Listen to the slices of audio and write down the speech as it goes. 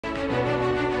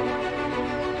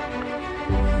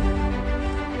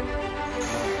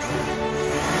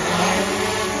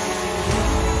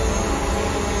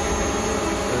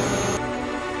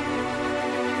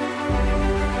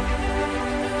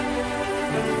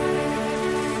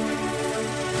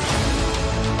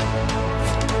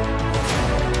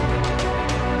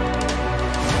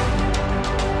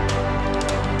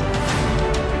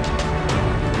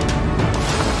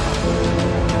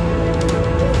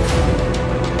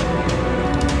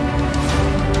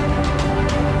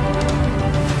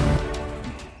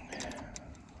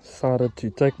decided to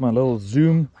take my little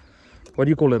zoom, what do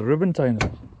you call it, ribbon tail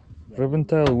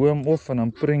worm off, and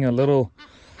I'm putting a little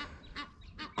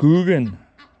Guggen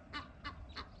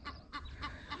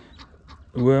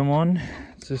worm on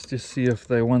just to see if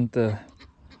they want the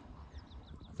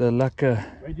lekker.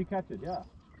 Where'd you catch it? Yeah.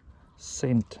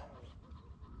 Scent.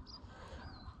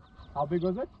 How big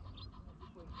was it?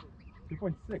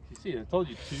 2.6. You see, I told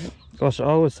you 2. Gosh,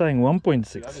 I was saying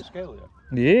 1.6. You have a scale,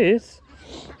 yeah. Yes.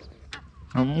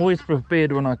 I'm always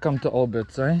prepared when I come to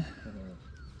Albert's, eh?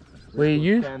 Where are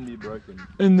you? Can be broken.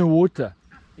 In the water.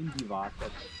 In the water.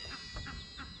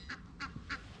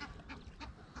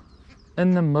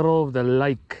 In the middle of the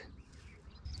lake.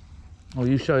 Oh,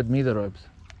 you showed me the ropes.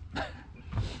 Do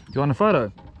you want a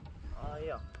photo?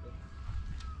 Yeah.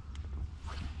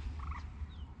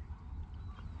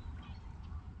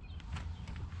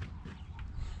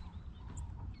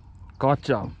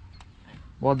 Gotcha.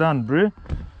 Well done, bro.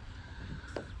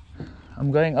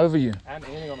 I'm going over you. And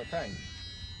anything on the crank?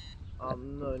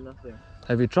 No, nothing.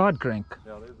 Have you tried crank?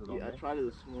 Yeah, there's it on Yeah, I there. tried it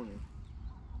this morning.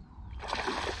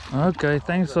 Okay,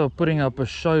 thanks for putting up a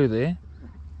show there.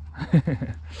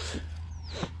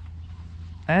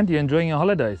 And you enjoying your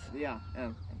holidays? Yeah,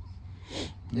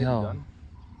 Yeah, Done?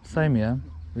 same here.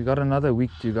 We got another week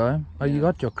to go. Oh, you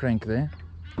got your crank there.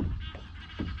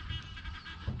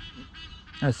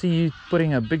 I see you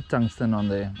putting a big tungsten on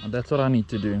there. That's what I need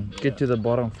to do. Get to the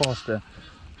bottom faster.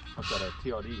 I've got a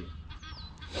TRD.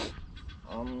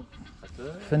 That's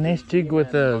a Finesse jig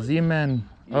with a Z-Man.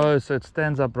 Oh, so it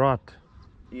stands up right.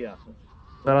 yeah.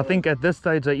 But I think at this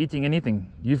stage they're eating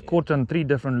anything. You've caught on 3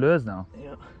 different lures now.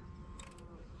 Yeah.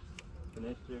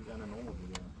 finesse jig and a normal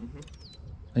jig.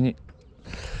 And you...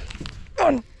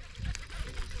 On!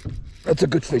 That's a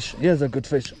good fish. Here's a good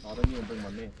fish. I don't even bring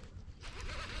my net.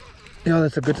 Yeah,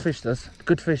 that's a good fish, this.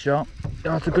 Good fish, yeah.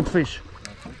 Yeah, it's a good fish.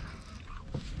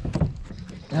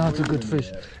 Yeah, it's a good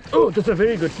fish. Oh, that's a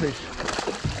very good fish.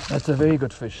 That's a very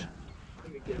good fish.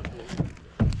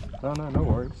 No, no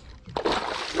worries.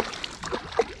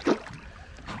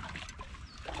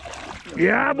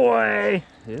 Yeah, boy!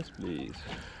 Yes, please.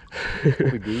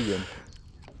 The Guggen.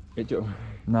 Get your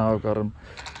No, I got him.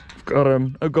 Got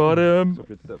him. I got him.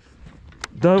 good stuff.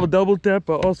 Double tap.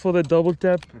 I asked for the double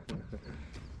tap.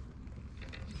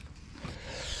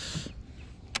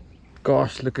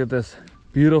 Gosh, look at this.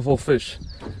 Beautiful fish.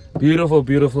 Beautiful,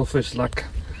 beautiful fish. Like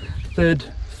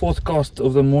 3rd, 4th cast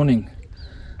of the morning.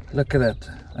 Look at that.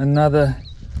 Another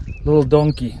little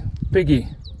donkey. Piggy.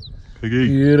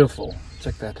 Beautiful.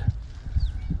 Check that.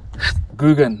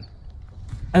 Guggen.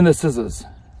 And the scissors.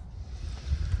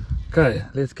 Okay,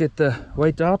 let's get the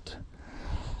weight out.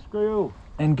 Screw.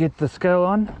 And get the scale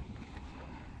on.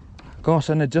 Gosh,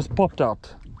 and it just popped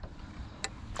out.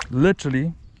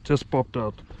 Literally just popped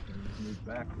out. Move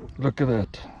back. Look at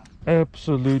that.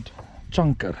 Absolute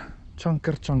chunker.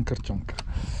 Chunker.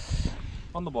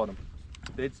 On the bottom.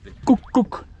 Dead stick.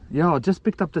 Cook. Yeah, I just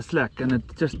picked up the slack and it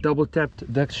just double tapped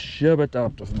that sherbet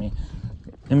out of me.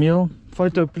 Emil,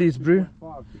 photo please, bro.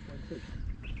 5, 2.6.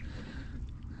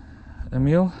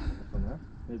 Emil.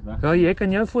 Net weg. Ja, jy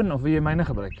kan jou foon of wil jy myne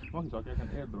gebruik? Maak nie saak, jy kan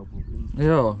airdrop of iets.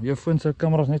 Ja, jou foon se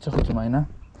kamera is net so goed vir myne.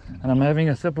 And I'm having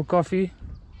a sip of coffee.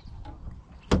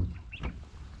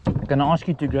 Can I ask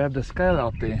you to grab the scale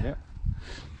out there? Yeah.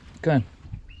 Okay.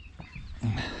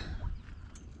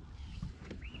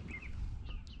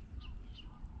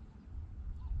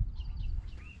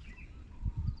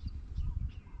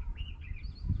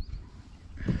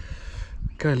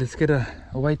 Okay, let's get a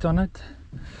weight on it.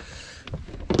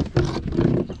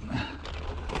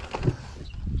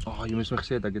 Oh, jy moes my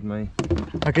gesê het ek het my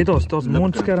Ek het daar's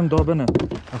mondskerm daar binne.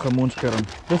 Ag, 'n mondskerm.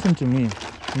 Listen to me.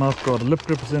 Mouth guard, lip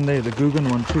grips in there, the Guggen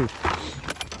one too.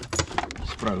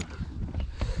 Spro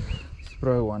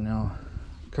one, yeah.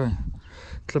 Okay.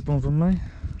 Clip on vir my.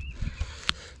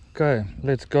 Okay,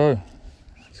 let's go.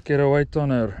 Let's get a weight on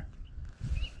her.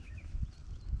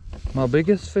 My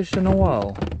biggest fish in a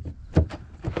while.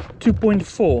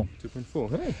 2.4. 2.4.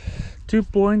 Hey,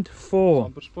 2.4.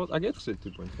 amper spot. Ek het gesê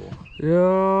 2.4.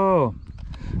 Yeah.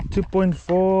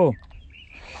 2.4.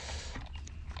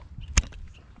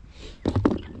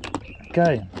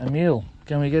 Okay, Emil,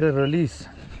 can we get a release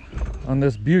on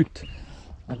this butte?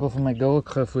 Ek wil vir my girl ook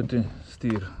gou foto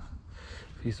stuur.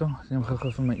 Hierso, neem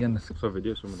gou vir my een. So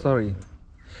video sommer. Sorry.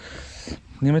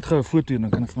 Neem net gou 'n foto en dan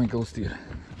kan ek vir my girl stuur.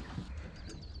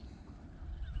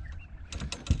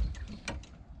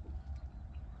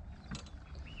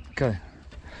 Okay.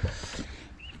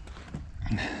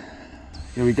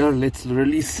 Here we go, let's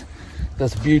release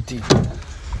this beauty.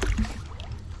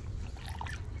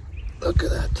 Look at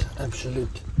that,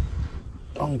 absolute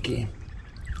donkey.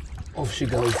 Off she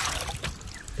goes.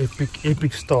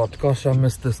 Epic start. Gosh, I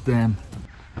missed this dam.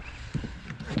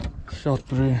 Shot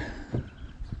through.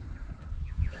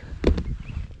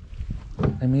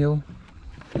 Emil.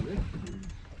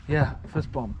 Yeah,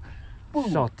 first bomb.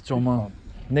 Shot, Joma.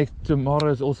 Next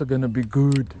tomorrow is also gonna be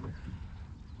good.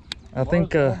 I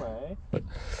think yeah.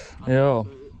 So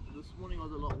this morning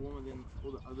was a lot warmer than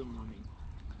all the other mornings.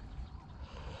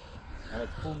 And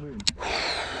it's full moon.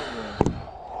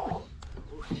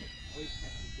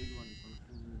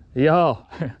 Yeah,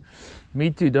 me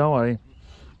too, don't worry.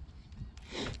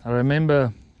 I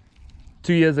remember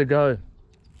 2 years ago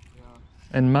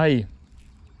in May.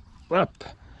 Up.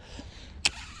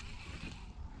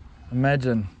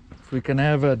 Imagine if we can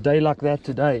have a day like that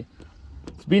today.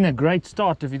 It's been a great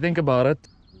start if you think about it.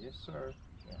 Yes, sir.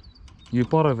 Yeah. You're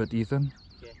part of it, Ethan.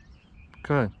 Yeah.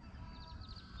 Okay.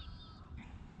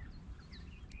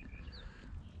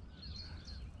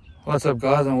 What's up,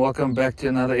 guys, and welcome back to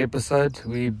another episode.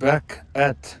 We're back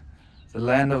at the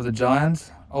land of the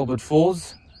giants, Albert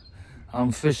Falls.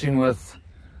 I'm fishing with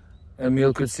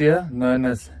Emil Kutsia, known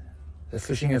as the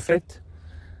Fishing Effect,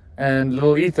 and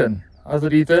little Ethan. How's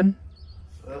it, Ethan?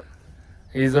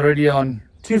 He's already on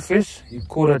 2 fish. He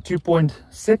caught a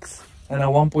 2.6 and a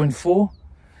 1.4.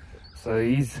 So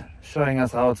he's showing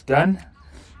us how it's done,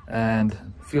 and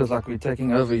feels like we're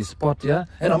taking over his spot here.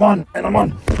 And I'm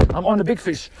on a big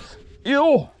fish.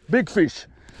 Yo, big fish.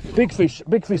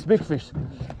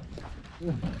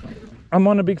 I'm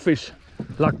on a big fish,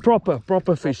 like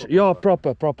proper fish. Yeah,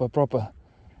 proper.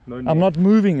 No I'm not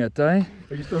moving it, eh?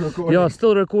 Are you still recording? Yeah,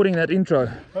 still recording that intro.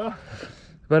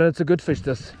 But it's a good fish,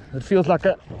 this. It feels like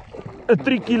a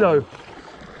 3 kilo.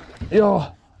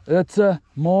 Yeah, it's a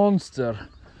monster.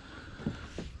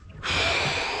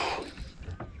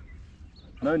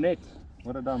 No net.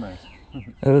 What a dumbass.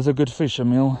 It is a good fish,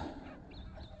 Emil.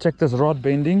 Check this rod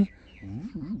bending.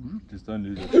 Just don't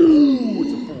lose it.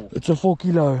 Ooh, It's a 4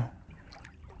 kilo.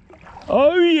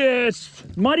 Oh yes!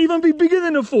 Might even be bigger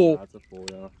than a 4. that's a 4,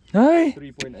 yeah. Hey?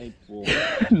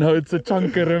 3.84. No, it's a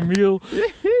chunker, Emil.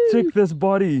 Check this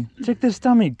body. Check the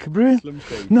stomach, bro. Slim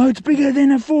shade. No, it's bigger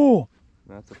than a 4.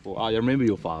 That's a 4. Ah, you remember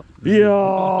your 5.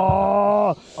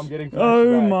 Yeah. I'm getting Oh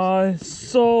flashbacks. my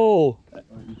soul.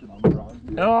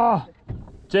 Ah,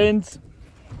 gents,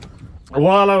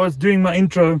 while I was doing my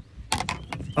intro,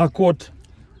 I caught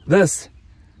this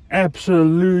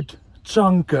absolute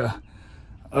chunker.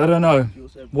 I don't know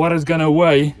what is gonna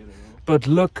weigh, but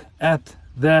look at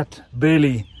that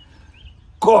belly.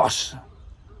 Gosh,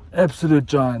 absolute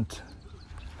giant.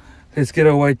 Let's get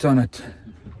a weight on it.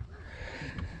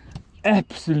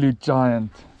 Absolute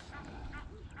giant.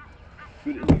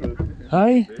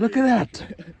 Hey, look at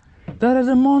that. That is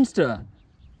a monster.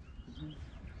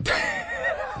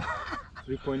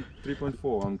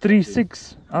 3.4 on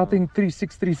 3.6, I think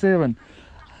 3.6, 3.7.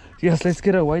 Yes, let's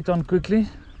get a weight on quickly.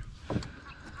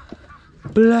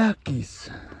 Blackies.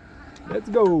 Let's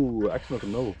go. Actually,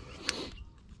 no.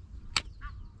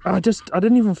 I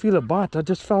didn't even feel a bite. I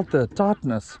just felt the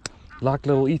tightness, like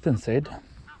little Ethan said.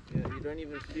 Yeah, you don't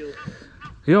even feel.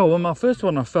 Yeah, well, my first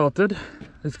one I felt it.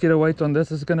 Let's get a weight on this.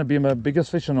 This is going to be my biggest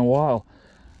fish in a while,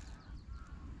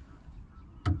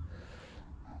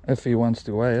 if he wants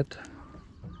to weigh it.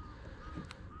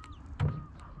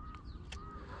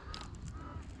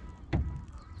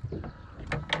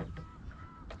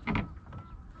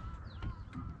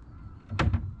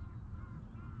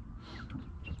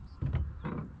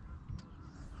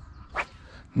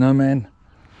 No, man,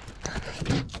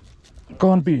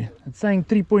 can't be. It's saying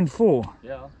 3.4.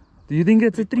 Yeah. Do you think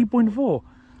it's a 3.4?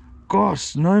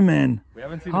 Gosh, no, man. We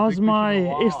haven't seen How's a big fish my in a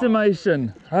while.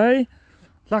 estimation? Hey,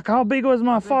 like how big was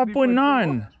my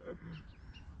 5.9?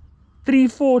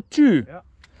 342. Yeah,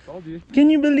 told you. Can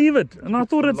you believe it? And I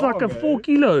thought too it's like a long, 4 eh?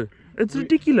 kilo. It's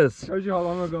ridiculous. Shows you how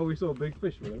long ago we saw a big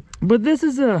fish, man. But this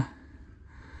is a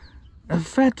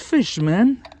fat fish,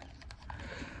 man.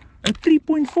 A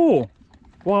 3.4.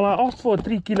 Well, I asked for a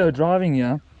 3 kilo driving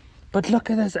here, but look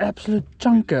at this absolute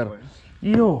chunker.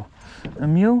 Yo,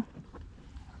 Emil,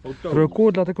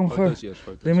 record, laat ek hom gou.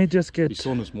 Let me just get. Die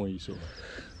son is mooi hierso.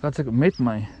 Laat ek met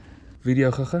my video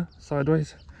gou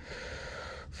sideways.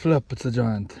 Flip, it's a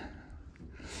giant.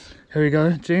 Here we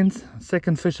go, gents.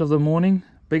 Second fish of the morning.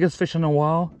 Biggest fish in a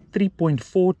while.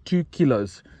 3.42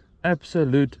 kilos.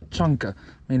 Absolute chunker.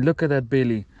 I mean, look at that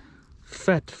belly.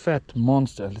 Fat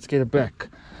monster. Let's get it back.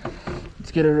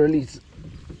 Let's get a release.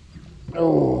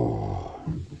 Oh.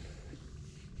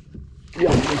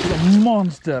 Yeah, it's a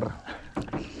monster.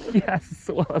 Yes,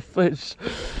 what a fish.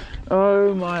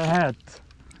 Oh my hat.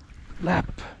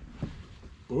 Lap.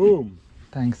 Boom.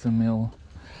 Thanks, Emil.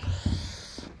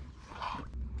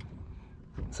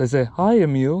 Sy sê, "Hi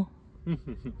Emile."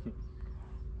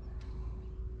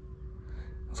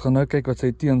 Ons gaan nou kyk wat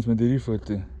sy teens met hierdie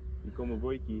foto. Hier kom 'n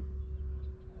bootjie.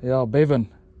 Ja, Bevan.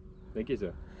 Dink jy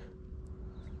so?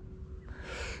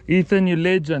 Ethan, you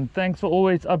legend. Thanks for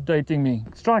always updating me.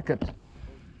 Strike it.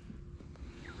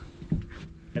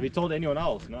 Have you told anyone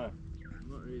else? No.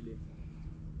 Not really.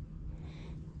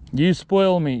 You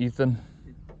spoil me, Ethan.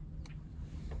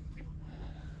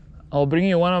 I'll bring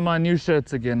you one of my new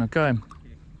shirts again, okay? I've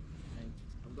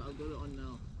got it on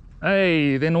now.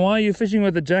 Hey, then why are you fishing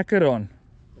with a jacket on?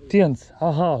 Teens,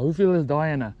 haha, hoeveel is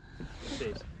Diana?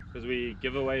 Because we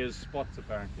give away his spots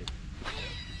apparently.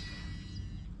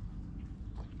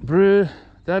 Bro,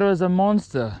 that was a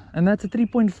monster. And that's a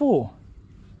 3.4.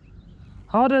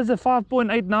 How does a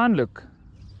 5.89 look?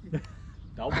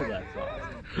 Double that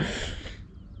size.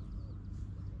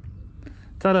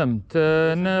 Tell him,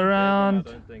 turn I around.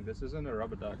 don't think this isn't a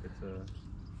rubber duck. It's a.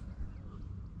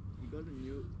 He got a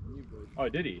new boat. Oh,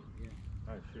 did he? Yeah.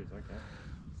 Oh shoot. Okay.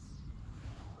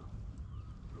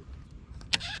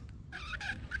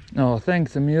 Oh,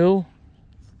 thanks, Emile.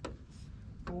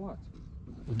 For what?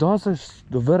 Daar's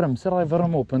de wurm, sit daai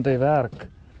wurm op en hy werk.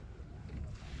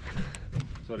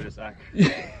 Sorry, dis ek.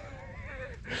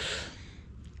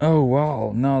 Oh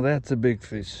wow, now that's a big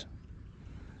fish.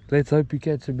 Let's hope you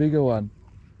catch a bigger one.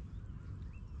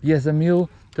 Yes, Emile,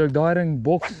 toe ek daai ding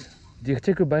boks, jy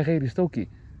check hoe by hierdie stokkie.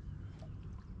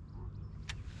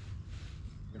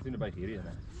 Ek sien 'n byt hierdie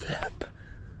ene. Flap.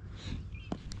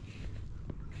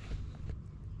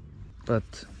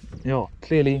 But yeah,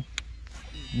 clearly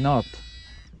not.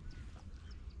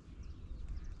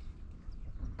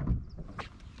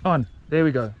 On, there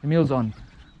we go. Emile's on.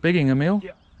 Bigging Emile?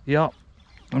 Yeah. Yeah.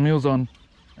 Emile's on.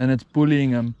 And it's bullying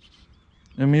him.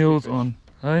 Emile's on.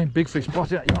 Hey, big fish.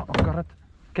 Boss, yeah, I've got it.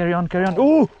 Carry on, carry on.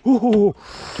 Oh! Ooh.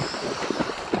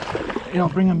 Yeah,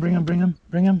 bring him.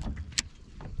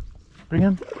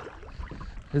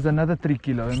 There's another 3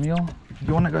 kilo, Emile.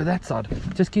 You want to go that side?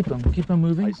 Just keep him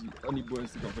moving. Only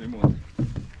boys to go anymore.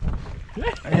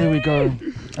 There we go.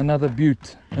 Another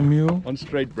butte. Emile. On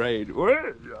straight braid.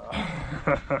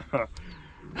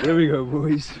 There we go,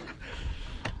 boys.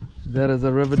 That is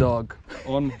a river dog.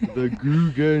 On the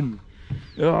Googan.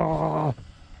 Oh.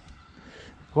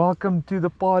 Welcome to the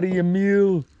party,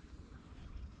 Emile.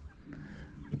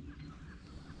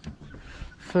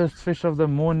 First fish of the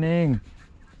morning.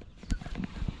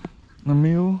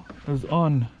 Emile is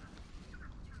on.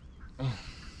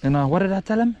 And what did I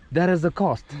tell him? That is the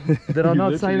cost. Did I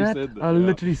not say that? Said that, I yeah.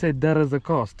 literally said that is the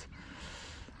cost.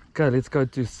 Okay, let's go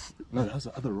to... No, that was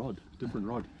the other rod. Different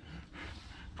rod.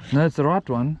 No, it's the right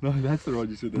one. No, that's the rod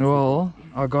you said. Well,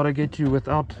 I gotta get you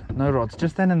without no rods.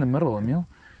 Just stand in the middle, Emile.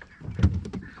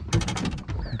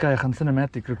 Okay, I can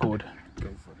cinematic record.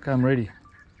 Okay, I'm ready.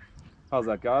 How's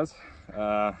that, guys?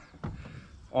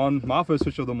 On my first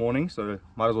fish of the morning, so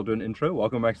might as well do an intro.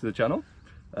 Welcome back to the channel.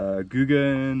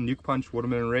 Googan Nuke Punch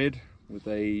Watermelon Red with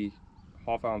a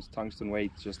half-ounce tungsten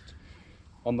weight just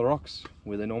on the rocks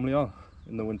where they normally are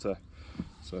in the winter.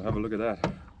 So have a look at that.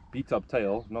 Beat up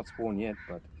tail, not spawn yet,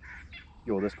 but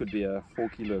yo, this could be a 4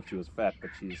 kilo if she was fat, but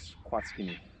she's quite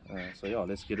skinny. So yeah,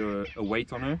 let's get a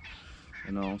weight on her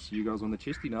and I'll see you guys on the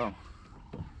chesty now.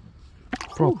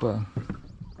 Proper.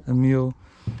 Emile.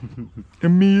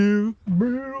 Emile.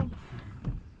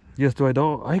 Yes, toe hy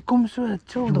daar, hy kom so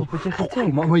chill op, het jy gesê?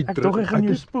 Ek dog hy gaan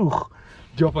jou spoeg.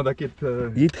 Ja, want ek het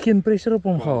Jy het geen pressure op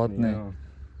hom gehad nie.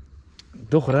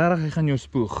 Dog regtig hy gaan jou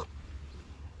spoeg.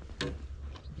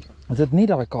 Is dit nie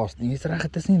daai kast nie? Jy's reg,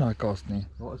 dit is nie daai kast nie.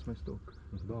 Waar is my stok?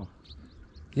 Dis daar.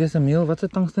 Yes, Emile, wat se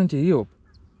tungsten het jy hier op?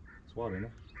 Swaar, hè?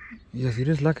 Yes, hier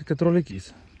is lekker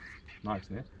katrolletjies. Nice,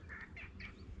 né?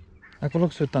 Ek wil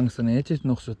ook so tungsten hê, het jy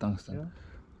nog so tungsten? Ja.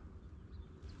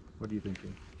 What do you think?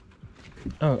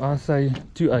 Oh, I say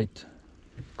 2.8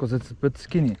 because it's a bit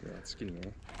skinny. Yeah, it's skinny,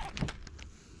 hè?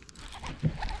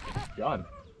 Ja.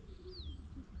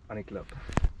 Aan die klip.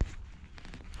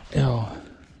 Ja.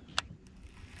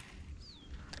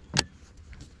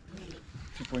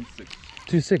 2.6.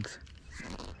 2.6.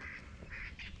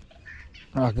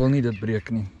 Ah, ek wil nie dit breek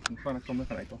nie. Van ek kom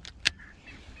net uit.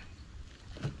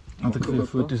 Want ek vir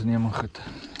foto's neem en goed.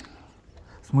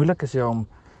 Dit is moeilik as jy hom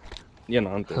Een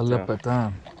hand het, gelip het,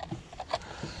 hè.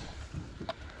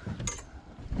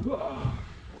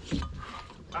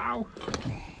 Auw.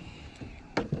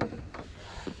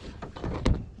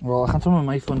 Wel, ek gaan sommer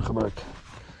my phone gebruik.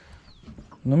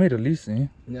 Nou meer release nie.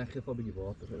 Nee, ek geef al 'n bietjie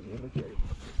water.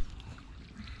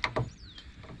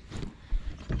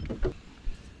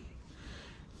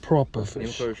 Proper Neem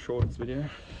fish. so 'n shorts video.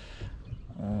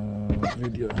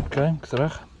 Video. Okay, ek's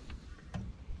reg.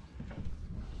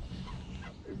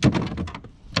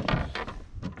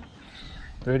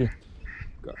 Ready?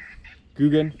 Go.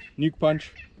 Guggen, nuke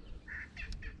punch.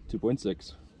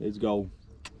 2.6. Let's go.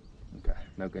 Okay,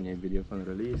 nou kan jy 'n video van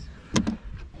release.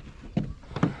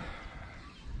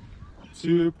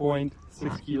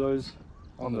 2.6 kilos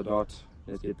on the dot.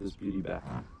 Let's get this beauty back.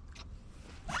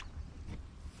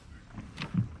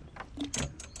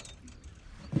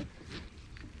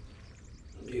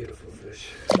 Beautiful fish.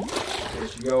 There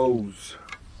she goes.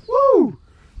 Woo!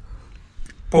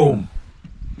 Boom.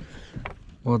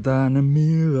 Well done,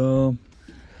 Emilio.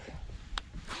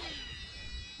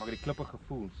 Maar die klippe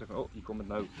gevoel. Zeg, oh, hier komt het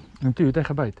nou. En toe het hy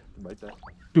gebyt. Buiten.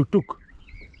 Toek.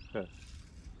 Ja.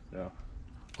 Ja.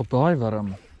 Op daai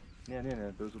warm. Nee,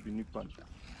 dat is op die nuke punch.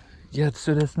 Ja,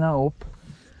 so dis nou op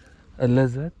 'n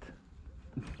lizard.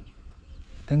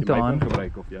 Dink Jy my daaraan. kon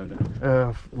gebruik op jou.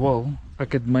 Well,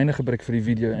 ek het myne gebruik vir die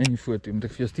video en die foto. Moet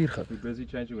ek vir jou stuur gou? We're busy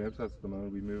changing websites at the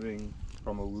moment. We're moving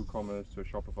from a WooCommerce to a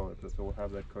Shopify website, so we'll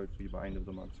have that code for you by end of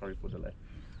the month. Sorry for the delay.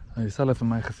 Hy het self vir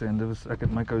my gesê en dit was ek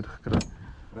het my code gekry.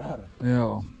 Rare.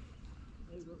 Ja.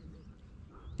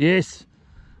 Yes.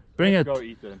 Bring Let's it. go,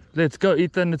 Ethan. Let's go,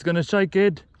 Ethan. It's gonna shake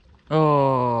it.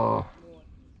 Oh.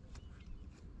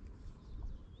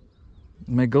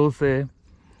 My girl say,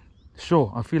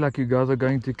 sure, I feel like you guys are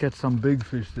going to catch some big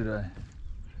fish today.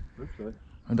 Looks so.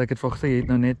 Want ek het vir gesê jy het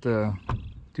nou net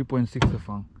 2.6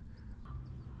 gevang.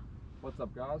 What's up,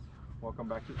 guys? Welcome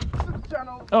back to the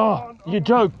channel. Oh, you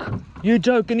joke. You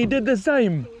joke and he did the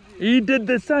same. He did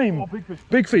the same. Oh, big fish.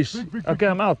 Big fish. Big Okay,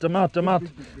 I'm out. I'm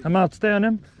out. Stay on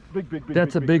him. Big.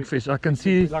 That's a big fish. I can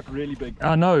see. Like really big.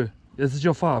 I know. Is this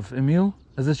your 5, Emil?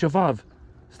 Is this your 5?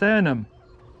 Stay on him.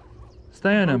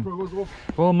 Stay on him.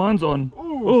 Well, mine's on.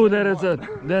 Oh, that's a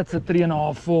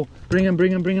 3.5, 4. Bring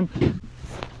him.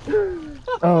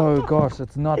 Oh gosh,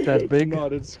 it's not that big. It's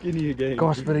not, it's skinny again.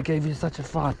 Gosh, but it gave you such a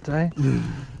fight, eh?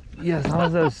 Yes,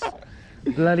 how's those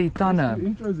bloody tana?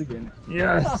 Intros again.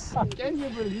 Yes. Can you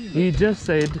believe it? He just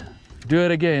said, do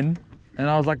it again. And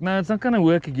I was like, no, it's not gonna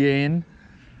work again.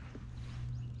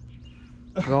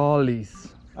 Gollies.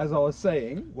 As I was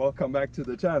saying, welcome back to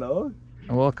the channel.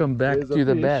 Welcome back There's a to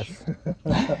the fish.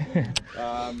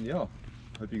 bass. Yeah.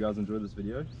 Hope you guys enjoyed this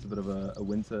video. It's a bit of a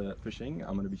winter fishing.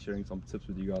 I'm going to be sharing some tips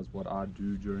with you guys what I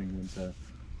do during winter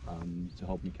to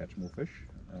help me catch more fish.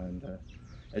 And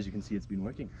as you can see, it's been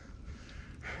working.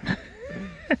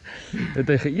 Het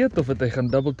hy geëet of het hy gaan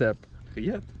double tap?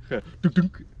 Geëet.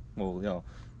 Doek. Wel, ja.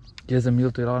 Jy is 'n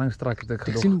meal toeradingstrak het ek Ek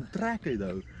gedog. sien hoe trek hy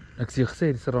nou. Ek sê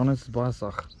gesê die serrano is baie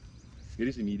sag. Hier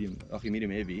is die medium. Ag, die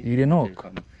medium heavy. Hierdie ook.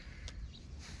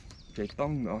 Jy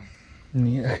tang nou.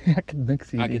 Nee, ek het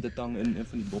niks hier. Ek het 'n tang in een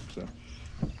van die bokse.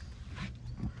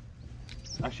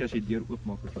 As jy deur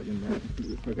oopmaak of wat een maak.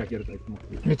 Kyk hier dit uitmaak.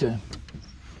 Weet jy.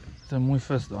 Dis 'n mooi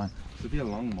vis daai. Dis 'n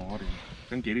lang maar. Ek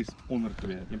dink hierdie is onder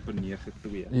 2,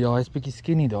 1.92. Ja, hy's bietjie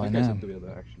skinny daai, Ek is né? op 2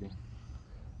 daar actually.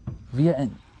 Weer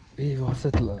in. Waar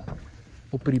sit hulle?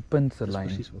 Op die punt se lyn.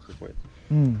 Presies wat gegooi het.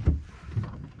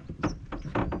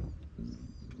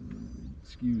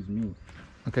 Excuse me.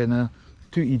 Okay, nou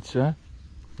toe iets, hè?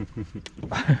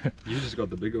 You just got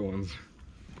the bigger ones.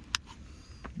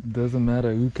 Doesn't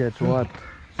matter who catch what.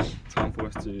 Time for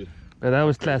us to. But that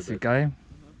was classic, eh?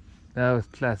 That was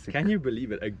classic. Can you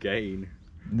believe it again?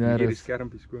 Ja, Hierdie dis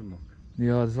skermpie skoonmaak.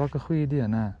 ja, dis ook 'n goeie idee,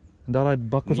 né? En daai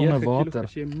bakkels onder water.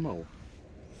 As jy mal.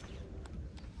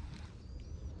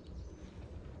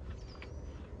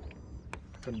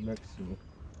 Kan niks sien.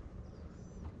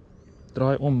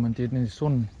 Draai om want jy het nie die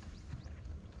son.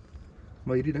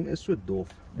 Maar hierdie ding is so dof.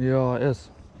 Ja, is.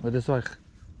 Maar dis waar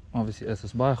obviously is.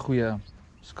 Dis baie goeie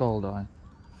skaal daai.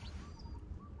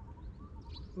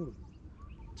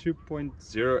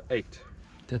 2.08.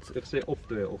 That's Dit sê op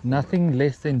 2 of nothing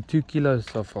less than 2 kilos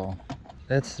so far.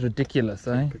 That's ridiculous,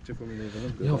 eh? picture for me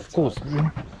there. Yeah, of course.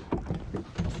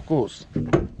 Of course.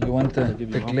 You want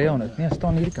the glare on it. Nee,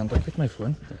 staan hierdie kant. Ek het my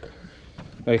foon.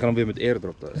 Nou, jy gaan hom weer met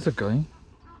airdrop daar. Dis okay.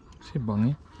 Is jy bang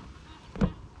nie?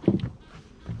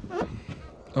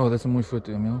 Oh, dis 'n mooi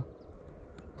foto, Emil.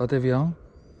 Wat het jy aan?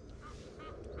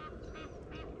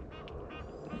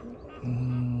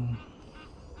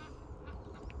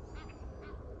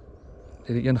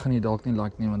 Die een gaan jy dalk nie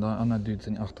like nie, want daai ander dudes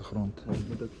in die agtergrond.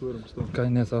 Moet ek voor hom staan? Kyk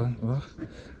net so, wag.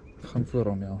 Gaan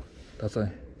voor hom, ja. Dat's hy.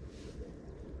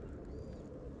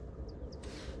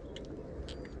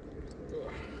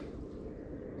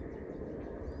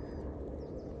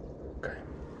 Okay.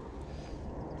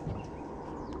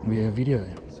 Weer 'n video.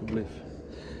 Asseblief.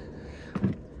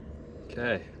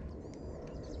 Okay.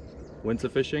 Winter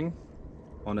fishing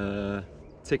on a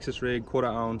Texas rig, 1/4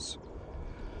 ounce.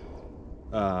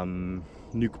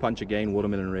 Nuke punch again,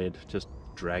 watermelon red, just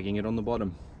dragging it on the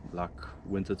bottom. Like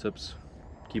winter tips,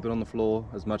 Keep it on the floor,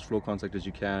 as much floor contact as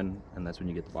you can, and that's when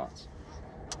you get the bites.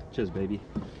 Cheers, baby.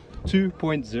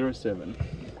 2.07.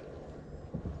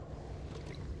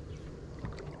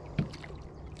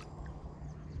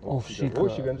 Oh, She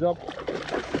can jump.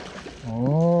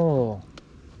 Oh,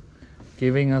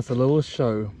 giving us a little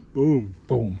show. Boom.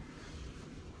 Boom.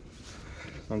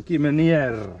 Dankie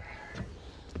meneer.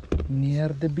 Neer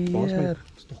de Waar's my beer.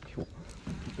 stok, joh?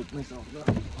 Ek put myself daar.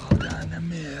 Well done,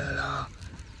 Amela.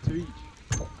 Twee.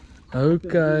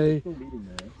 Okay. Still leading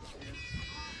there.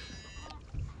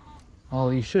 Oh,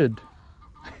 you should.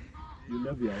 You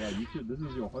live here, yeah. You should. This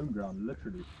is your home ground,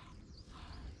 literally.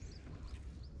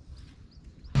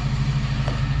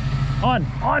 On.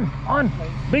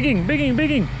 Bigging.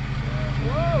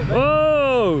 Whoa!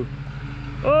 Oh.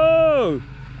 Oh.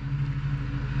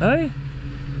 Hey?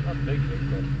 Not big,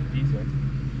 but decent.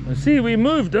 See, we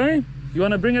moved, eh? You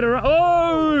want to bring it around?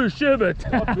 Oh, sherbet.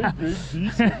 Not big,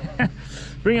 decent.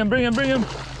 Bring him.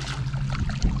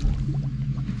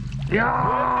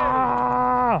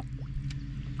 Yeah!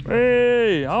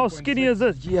 Hey, how skinny is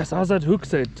this? Yes, how's that hook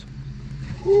set?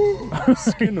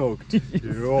 Skin hooked.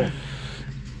 Yeah.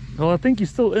 Well, I think you're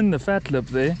still in the fat lip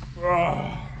there.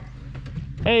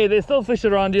 Hey, there's still fish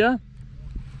around here.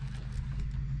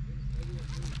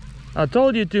 I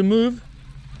told you to move.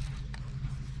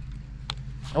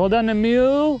 Well done,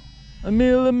 Emil.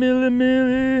 Emil.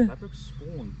 That looks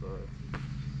spawned, bro.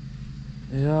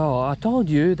 Yeah, I told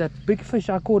you that big fish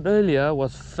I caught earlier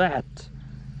was fat.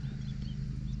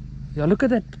 Yeah, look at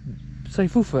that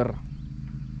seefoefer.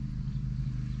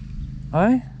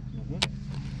 Hey?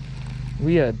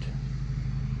 Weird.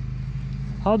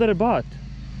 How did it bite?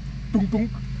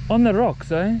 On the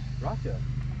rocks, eh? Right here.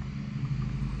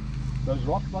 Those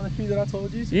rocks by the tree that I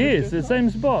told you? Yes, the same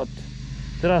spot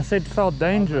that I said felt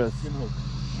dangerous. Skin hook.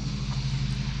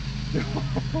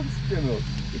 Skin hook.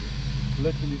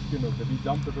 Literally skin hook. If he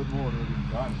jumped a bit more, it would have been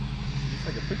done. Just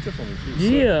take a picture from it too.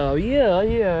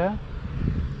 Yeah.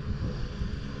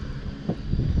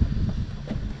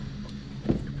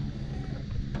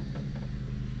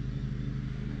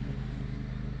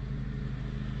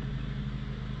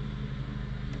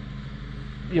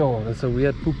 Yo, that's a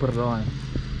weird pooper line.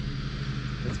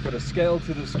 Let's put a scale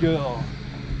to this girl.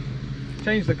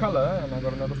 Change the color and I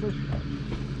got another fish.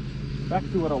 Back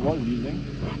to what I was using.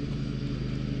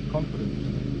 Confidence.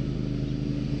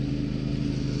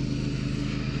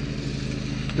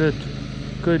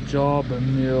 Good job,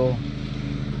 Emil.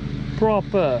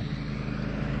 Proper.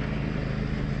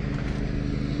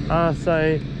 I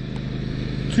say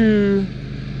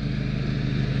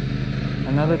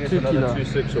another 2 kilo.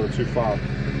 2.6 or 2.5.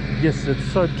 Yes,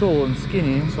 it's so tall and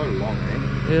skinny. So long, eh?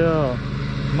 Yeah,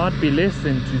 might be less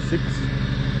than 2.6,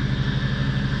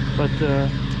 but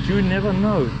you never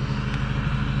know.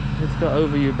 Let's go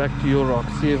over you back to your rock,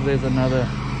 see if there's another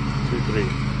 2.3.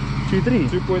 2.3.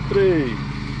 2.3.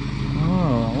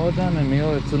 Oh, well done,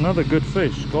 Emil. It's another good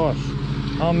fish. Gosh,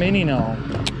 how many now?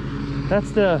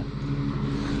 That's the.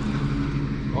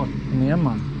 Oh, Yeah,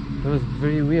 man. That was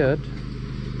very weird.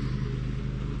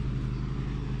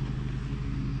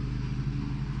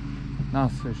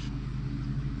 Nice fish.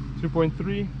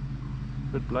 2.3.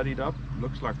 Bit bloodied up.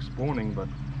 Looks like spawning, but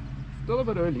still a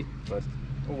bit early. But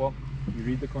oh well. You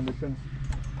read the conditions.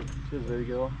 Cheers, there you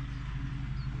go.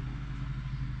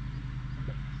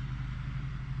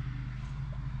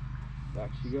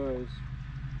 Back she goes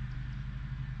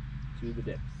to the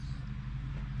depths.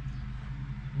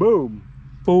 Boom!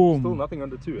 Boom. Still nothing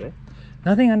under 2, eh?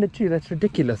 Nothing under 2. That's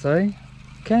ridiculous, eh?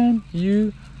 Can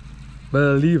you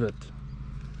believe it?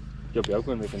 Jy op jou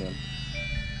kon meegeneem.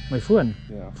 My phone?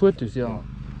 Ja. Foto's, ja.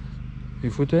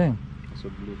 Die foto hê.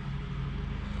 Asseblief.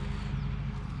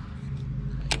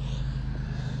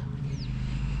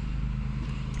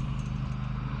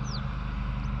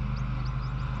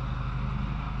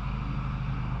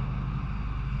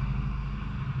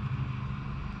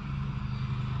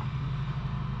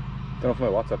 Kan of my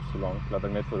WhatsApp so lank, laat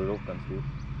ek net vir Rolf kan stuur.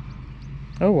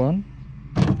 Oh, one.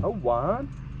 Oh, what?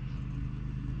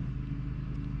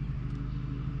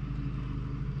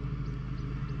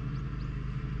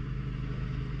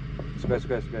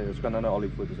 Skei, ons kan nou al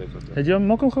die foto's uitsit. Het jy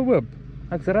maak hom gehoop?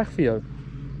 Ek's reg vir jou.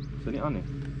 Is dit nie aan nie?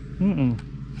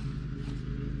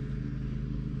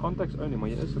 Context only, maar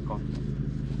jy is 'n context.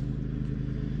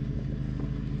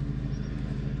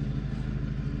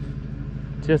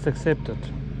 Just accept it.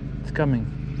 It's coming.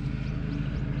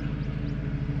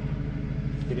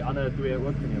 Jy die ander twee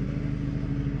ook geneem.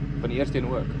 Van die eerste een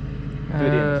ook.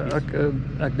 Tweede een.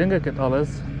 Ek dink ek het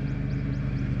alles.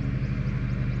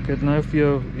 Ek het nou vir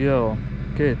jou, ja,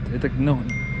 het ek nog.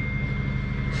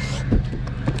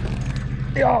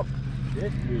 Ja.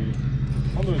 Yes,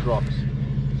 on those rocks.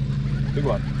 Big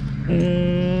one.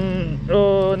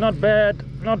 Oh, not bad.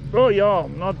 Oh yeah,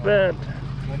 not bad.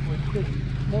 1.6.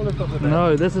 Smallest of the day.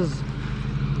 No, this is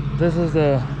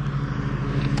the.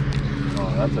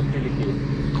 Oh, that's a pretty key.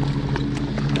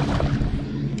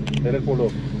 Let it fall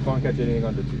off. You can't catch anything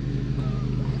under two.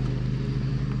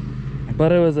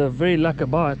 But it was a very lucky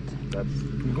bite. That's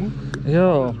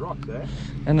Yeah. those rocks, eh?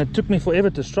 And it took me forever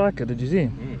to strike it. Did you see?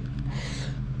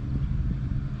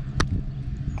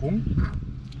 Boom.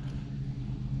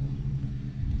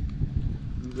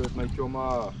 You guys make your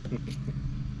mark.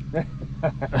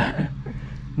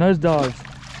 Nose dive.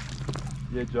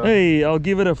 Yeah, John. Hey, I'll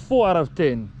give it a 4 out of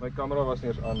 10. My camera was nie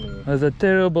eens aan nie. It was a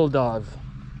terrible dive.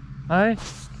 Hey?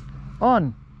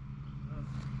 On.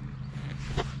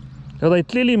 So they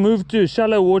clearly moved to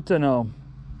shallow water now.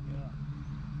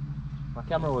 My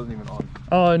camera wasn't even on.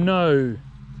 Oh no.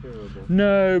 Terrible.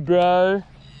 No, bro.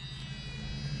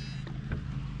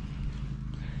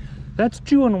 That's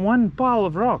 2 on one pile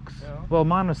of rocks. Yeah. Well,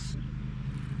 mine was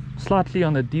slightly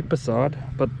on the deeper side,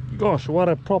 but gosh, what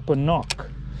a proper knock.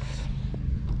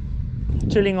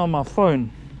 Chilling on my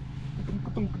phone.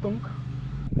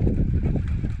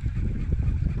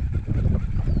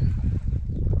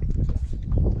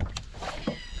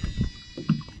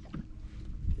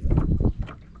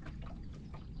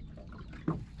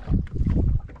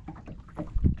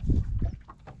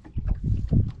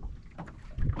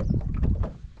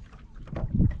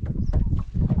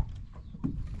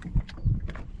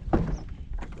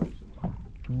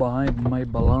 By my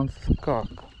balans kak.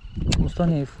 Kom staan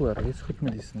jy hier voor? Jy's goed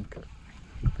met die sneaker.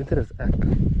 Beter as ek.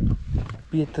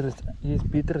 Jy's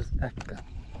beter as ek.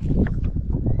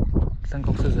 Klink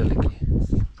ook soos 'n liedjie.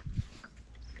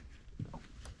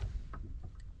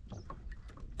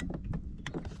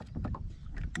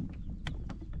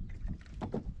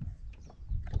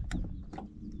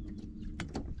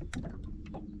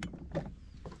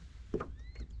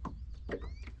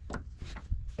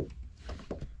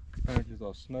 Apparently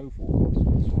there's snow forecast.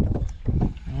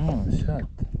 Oh, shit.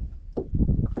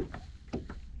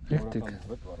 Heftig.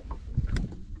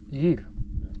 Hier.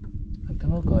 Ek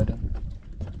dink ook daai ding.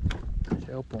 Sy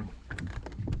help hom.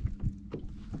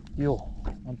 Jo,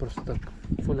 amper stuk.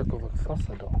 Voel ek of ek vas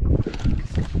sit daar.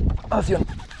 Asien.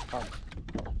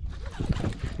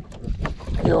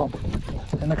 Jo.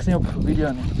 En ek sien op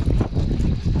video nie.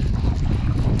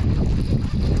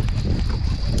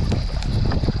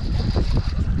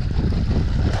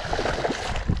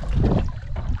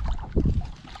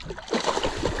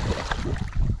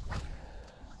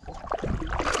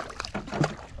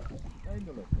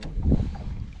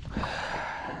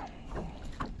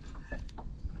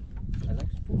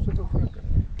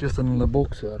 Just in the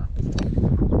box here.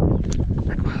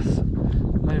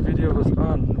 My video was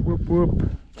on. Whoop whoop.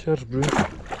 Cheers bro.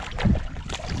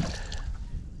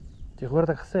 Jy hoor wat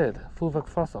ek gesê het? Voel of ek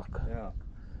vashak. Ja.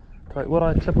 Kry oor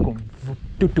daai klip kom.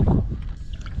 Toek toek.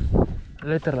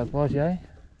 Letterlik, waar's jy?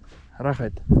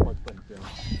 Reguit. Ja.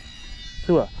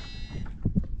 So.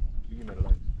 Bietjie met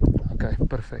lyn. Okay,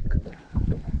 perfek.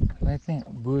 Net nie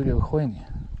boer jou gooi nie.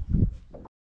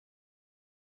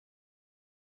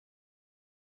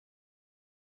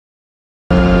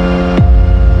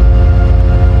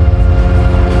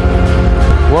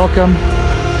 Welcome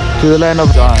to the land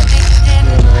of giants.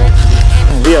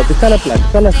 Weer, die felle plek.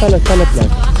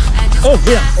 Oh,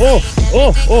 weer. Oh,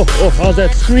 how's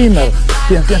that screamer?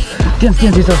 Hier, hier is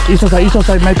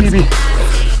my baby.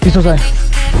 Hier is hy.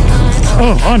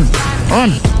 Oh, on.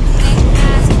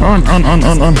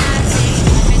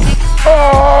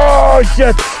 Oh,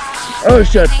 shit. Oh,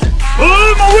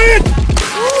 my wind.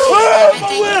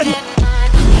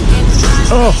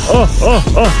 Oh.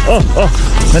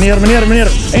 Meneer.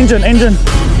 Engine.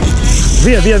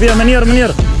 Weer, meneer.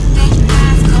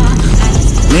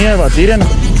 Nee, wat? Hierin.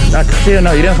 Ek sê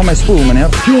nou, hierin gaan my spoel, meneer.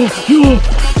 Jo.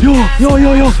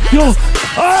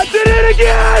 I did it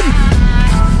again!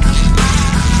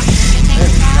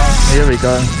 Here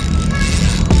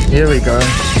we go.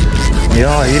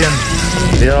 Ja, hierin.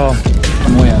 Ja.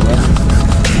 Mooi, hè?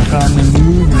 Ek gaan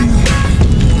moving.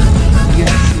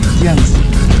 Yes.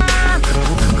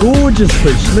 Gorgeous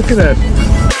fish, look at that.